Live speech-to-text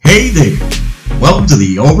to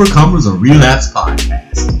the Overcomers of Relapse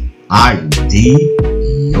podcast. I am D,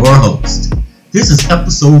 your host. This is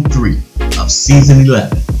episode 3 of season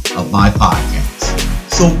 11 of my podcast.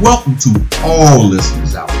 So welcome to all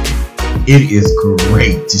listeners out there. It is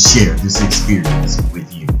great to share this experience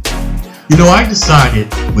with you. You know, I decided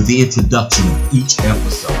with the introduction of each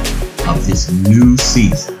episode of this new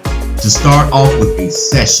season to start off with a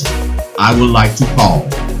session I would like to call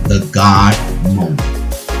the God Moment.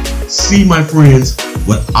 See, my friends,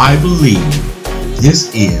 what I believe this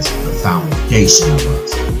is the foundation of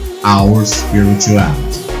us, our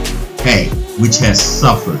spirituality, which has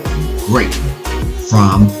suffered greatly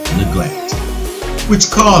from neglect, which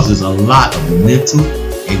causes a lot of mental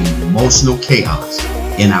and emotional chaos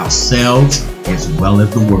in ourselves as well as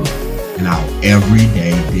the world in our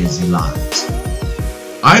everyday busy lives.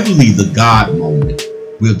 I believe the God Moment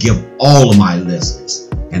will give all of my listeners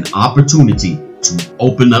an opportunity to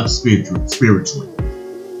open up spiritually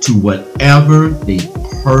to whatever they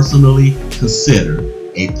personally consider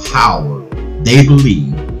a power they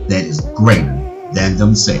believe that is greater than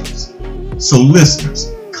themselves. So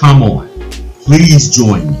listeners, come on, please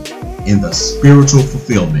join me in the spiritual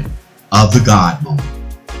fulfillment of the God Moment.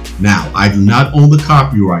 Now, I do not own the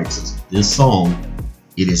copyrights to this song.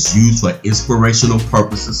 It is used for inspirational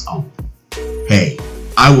purposes only.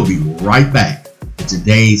 I will be right back with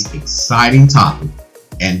today's exciting topic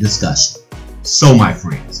and discussion. So, my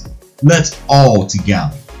friends, let's all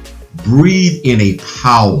together breathe in a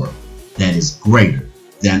power that is greater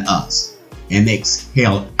than us and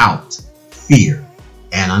exhale out fear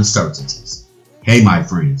and uncertainties. My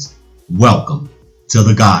friends, welcome to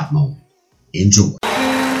the God Moment. Enjoy.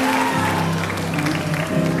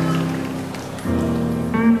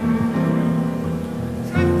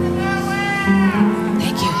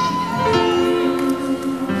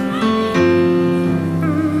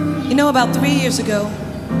 About 3 years ago,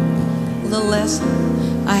 a little less,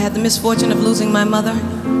 I had the misfortune of losing my mother.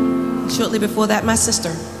 Shortly before that, my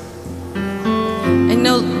sister. And you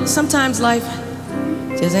know, sometimes life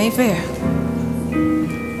just ain't fair.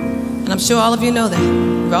 And I'm sure all of you know that.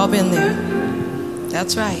 We've all been there.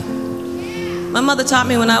 That's right. My mother taught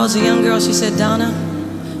me when I was a young girl, she said, Donna,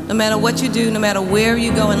 no matter what you do, no matter where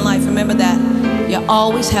you go in life, remember that you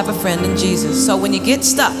always have a friend in Jesus. So when you get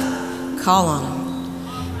stuck, call on him.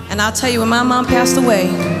 And I'll tell you, when my mom passed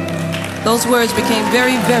away, those words became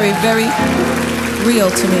very, very, very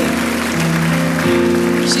real to me.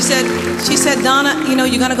 She said, Donna, you know,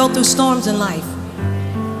 you're gonna go through storms in life.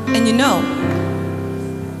 And you know,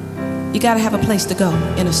 you gotta have a place to go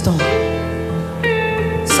in a storm.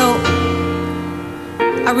 So,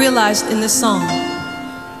 I realized in this song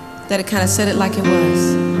that it kind of said it like it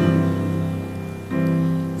was.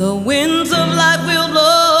 The winds of life will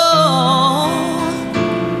blow,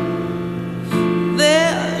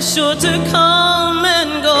 sure to come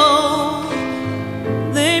and go.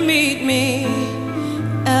 They meet me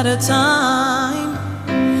at a time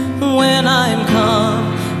when I'm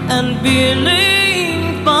calm and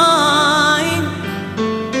feeling fine.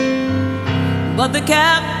 But the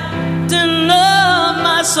captain of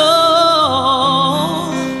my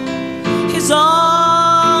soul is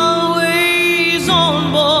always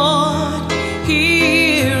on board.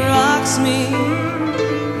 He rocks me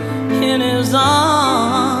in his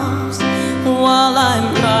arms while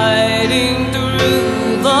I'm riding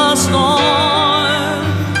through the storm.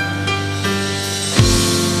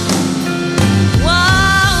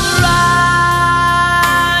 While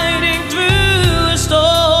riding through a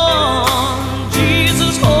storm,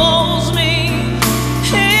 Jesus holds me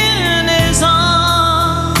in his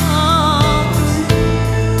arms.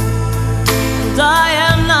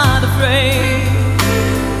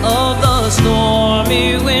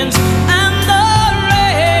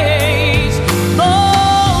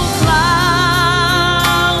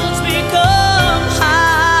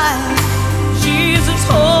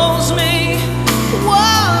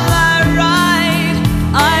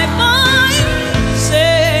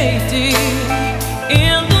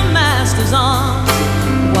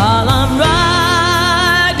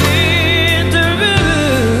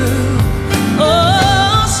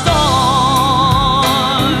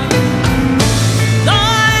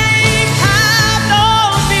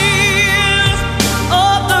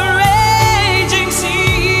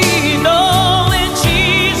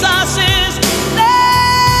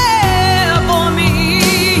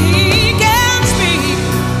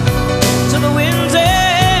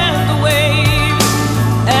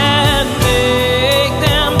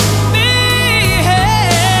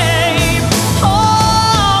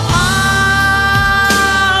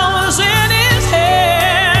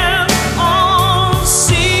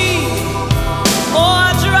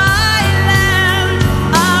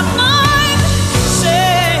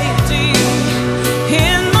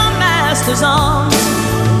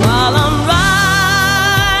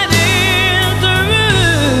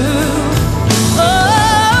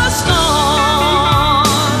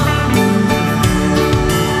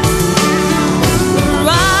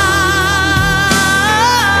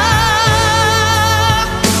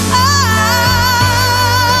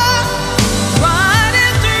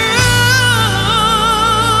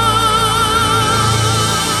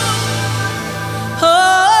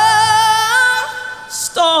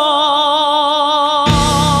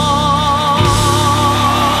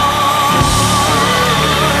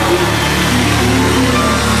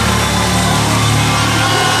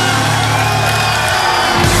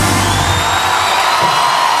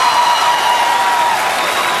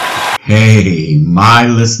 Hey, my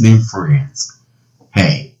listening friends.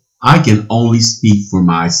 Hey, I can only speak for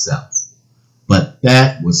myself, but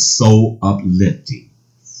that was so uplifting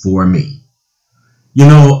for me. You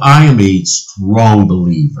know, I am a strong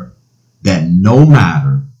believer that no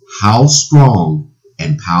matter how strong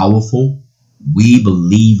and powerful we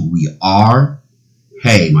believe we are,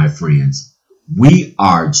 hey, my friends, we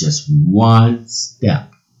are just one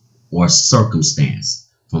step or circumstance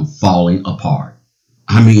from falling apart.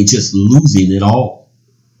 I mean, just losing it all.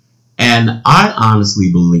 And I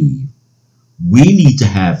honestly believe we need to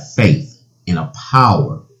have faith in a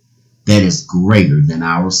power that is greater than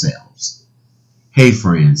ourselves. Hey,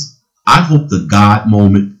 friends, I hope the God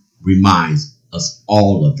moment reminds us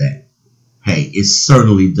all of that. Hey, it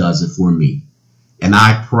certainly does it for me. And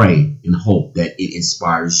I pray and hope that it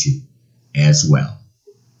inspires you as well.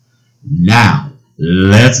 Now,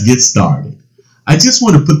 let's get started. I just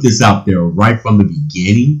want to put this out there right from the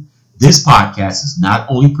beginning. This podcast is not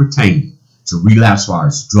only pertaining to relapse as far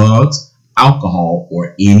as drugs, alcohol,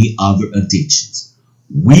 or any other addictions.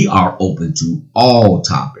 We are open to all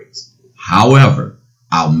topics. However,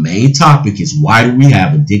 our main topic is why do we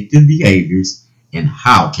have addictive behaviors and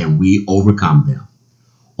how can we overcome them?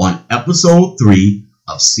 On episode 3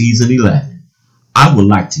 of season 11, I would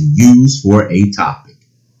like to use for a topic,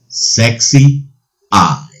 sexy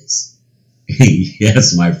eyes.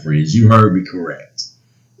 Yes, my friends, you heard me correct.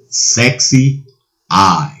 Sexy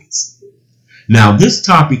eyes. Now, this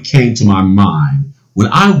topic came to my mind when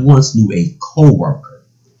I once knew a coworker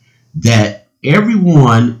that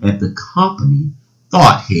everyone at the company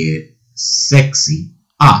thought had sexy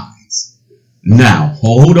eyes. Now,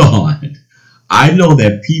 hold on. I know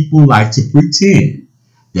that people like to pretend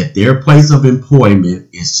that their place of employment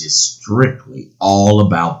is just strictly all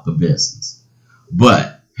about the business.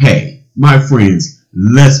 But hey, my friends,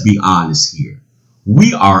 let's be honest here.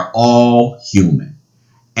 We are all human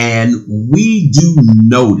and we do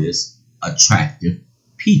notice attractive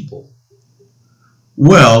people.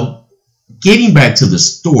 Well, getting back to the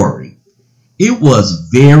story, it was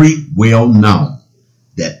very well known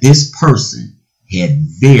that this person had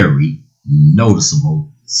very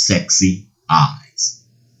noticeable sexy eyes.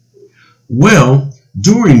 Well,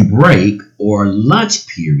 during break or lunch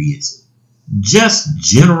periods, just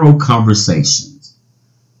general conversations,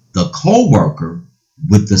 the coworker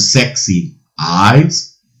with the sexy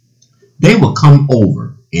eyes, they would come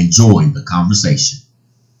over and join the conversation.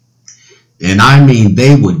 And I mean,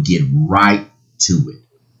 they would get right to it.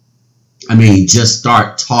 I mean, just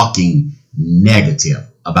start talking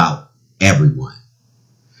negative about everyone.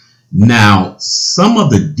 Now, some of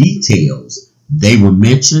the details they were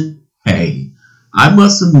mentioned, hey, I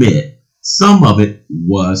must admit, some of it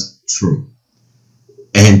was true.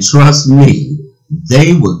 And trust me,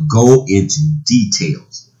 they would go into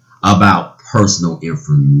details about personal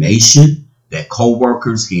information that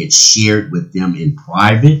coworkers had shared with them in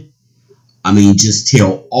private. I mean, just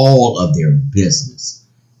tell all of their business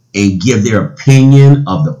and give their opinion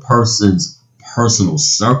of the person's personal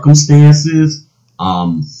circumstances,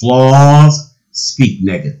 flaws, speak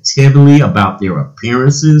negatively about their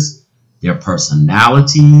appearances, their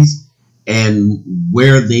personalities, and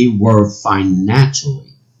where they were financially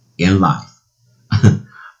in life.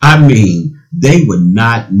 I mean, they would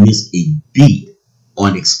not miss a beat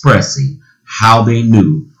on expressing how they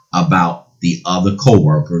knew about the other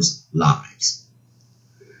coworkers' lives.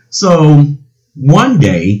 So one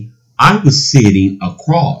day I was sitting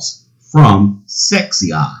across from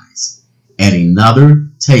Sexy Eyes at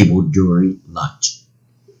another table during lunch.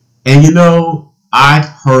 And you know, I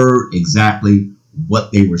heard exactly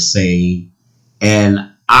what they were saying,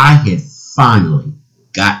 and I had finally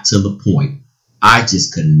got to the point I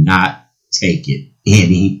just could not take it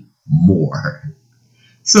anymore.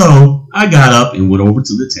 So I got up and went over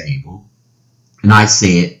to the table, and I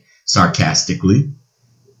said sarcastically,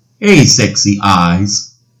 "Hey, Sexy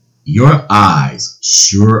Eyes, your eyes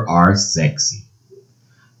sure are sexy."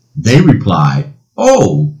 They replied,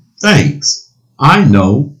 "Oh, thanks. I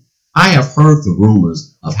know. I have heard the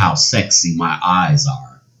rumors of how sexy my eyes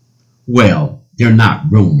are." Well, they're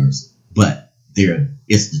not rumors, but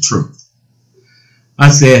it's the truth. I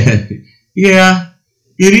said, "Yeah,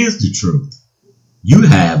 it is the truth. You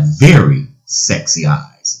have very sexy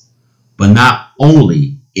eyes, but not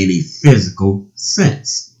only in a physical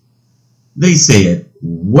sense." They said,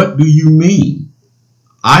 "What do you mean?"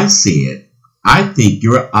 I said, "I think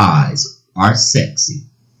your eyes are sexy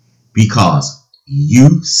because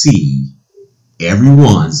you see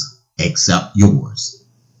everyone's except yours."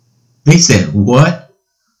 They said, "What?"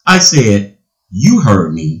 I said, "You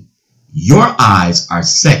heard me. Your eyes are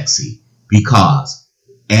sexy because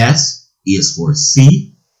S is for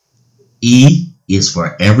see, E is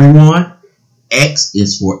for everyone, X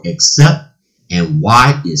is for accept, and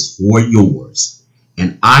Y is for yours.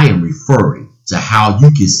 And I am referring to how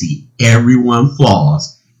you can see everyone's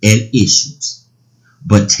flaws and issues,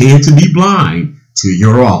 but tend to be blind to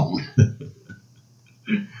your own.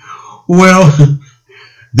 Well,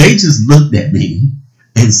 they just looked at me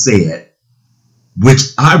and said, which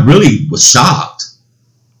I really was shocked,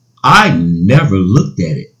 I never looked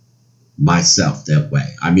at it myself that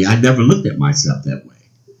way. I never looked at myself that way.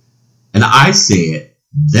 And I said,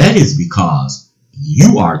 that is because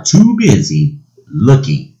you are too busy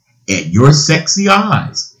looking at your sexy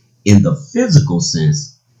eyes in the physical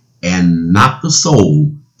sense and not the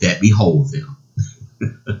soul that beholds them.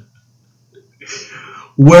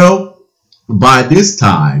 Well, by this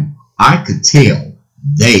time, I could tell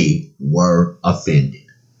they were offended.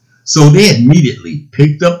 So they immediately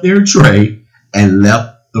picked up their tray and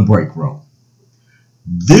left the break room.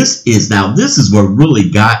 This is what really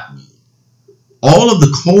got me. All of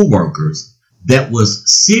the co-workers that was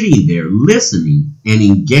sitting there listening and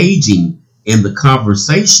engaging in the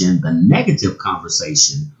conversation, the negative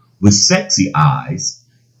conversation with sexy eyes,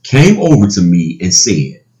 came over to me and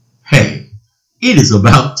said, hey, it is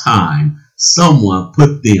about time someone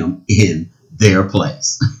put them in their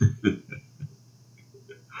place.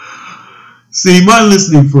 See, my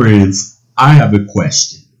listening friends, I have a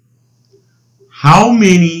question. How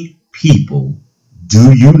many people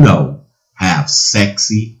do you know have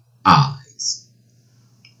sexy eyes?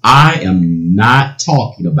 I am not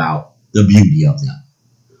talking about the beauty of them.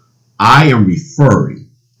 I am referring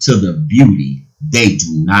to the beauty they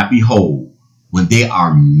do not behold when they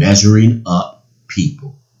are measuring up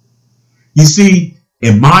people. You see,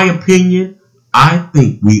 in my opinion, I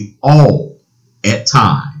think we all at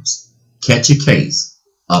times catch a case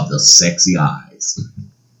of the sexy eyes.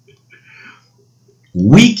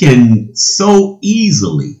 We can so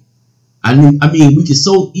easily, we can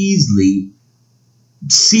so easily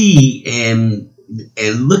see and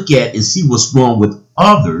look at and see what's wrong with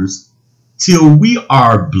others till we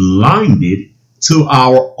are blinded to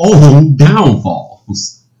our own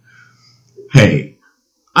downfalls. Hey,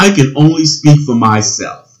 I can only speak for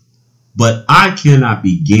myself, but I cannot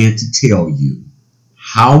begin to tell you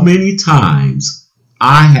how many times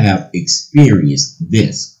I have experienced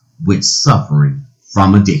this with suffering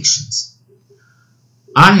from addictions.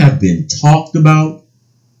 I have been talked about,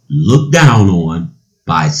 looked down on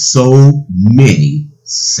by so many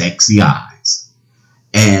sexy eyes.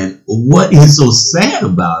 And what is so sad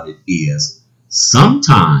about it is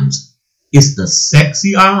sometimes it's the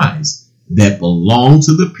sexy eyes that belong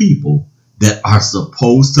to the people that are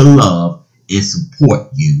supposed to love and support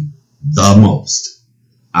you the most.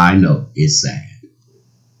 I know it's sad.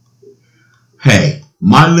 Hey,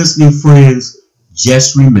 my listening friends,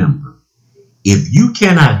 just remember, if you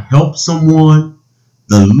cannot help someone,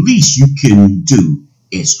 the least you can do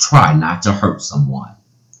is try not to hurt someone.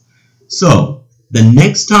 So, the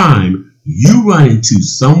next time you run into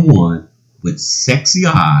someone with sexy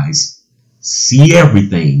eyes, see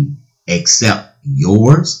everything except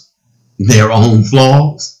yours, their own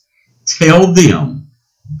flaws, tell them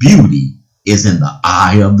beauty is in the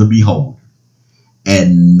eye of the beholder.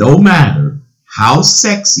 And no matter how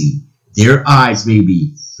sexy their eyes may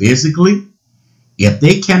be physically, if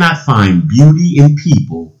they cannot find beauty in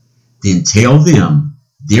people, then tell them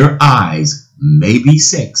their eyes may be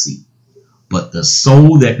sexy, but the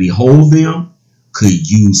soul that beholds them could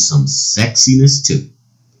use some sexiness too.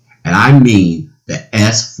 And I mean the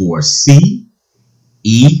S for see,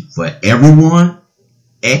 E for everyone,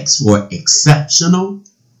 X for exceptional,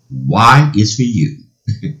 Y is for you.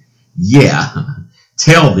 Yeah,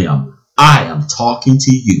 tell them I am talking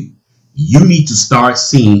to you. You need to start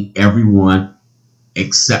seeing everyone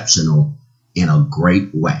exceptional in a great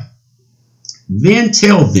way. Then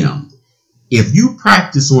tell them, if you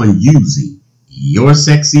practice on using your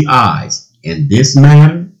sexy eyes in this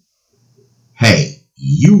manner, hey,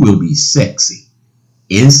 you will be sexy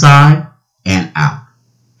inside and out.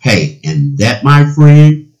 Hey, and that, my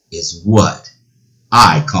friend, is what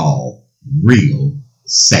I call real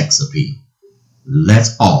sex appeal.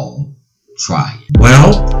 Let's all try it.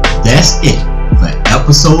 Well, that's it for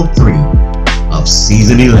episode 3 of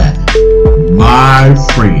season 11. My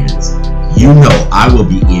friends, you know I will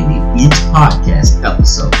be ending each podcast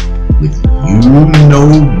episode with you know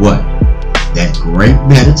what, that great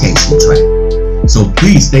meditation track. So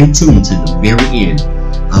please stay tuned to the very end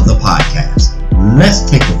of the podcast. Let's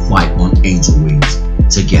take a flight on angel wings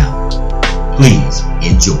together. Please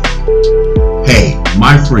enjoy. Hey,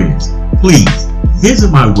 my friends, please visit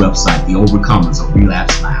my website, The Overcomers of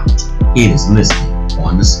Relapse Lounge. It is listed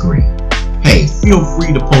on the screen. Hey, feel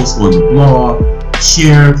free to post on the blog,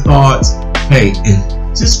 share thoughts. Hey,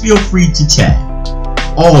 and just feel free to chat.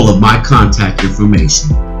 All of my contact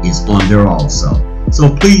information is on there also.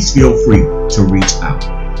 So please feel free to reach out.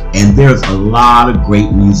 And there's a lot of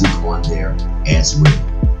great music on there as well.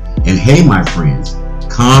 And hey, my friends,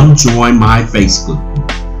 come join my Facebook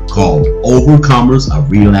group called Overcomers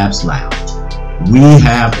of Relapse Lounge. We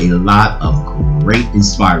have a lot of great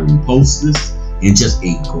inspiring posters and just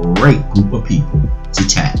a great group of people to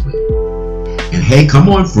chat with. And hey, come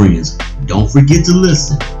on friends, don't forget to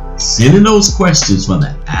listen. Send in those questions for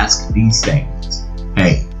the Ask These segments.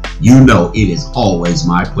 Hey, you know it is always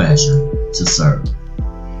my pleasure to serve.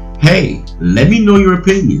 Hey, let me know your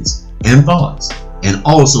opinions and thoughts. And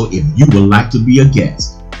also if you would like to be a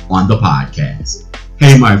guest on the podcast.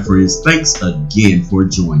 Hey my friends, thanks again for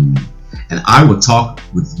joining me. And I will talk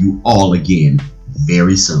with you all again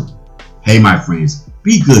very soon. Hey my friends,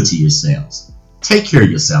 be good to yourselves. Take care of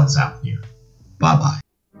yourselves out there. Bye-bye.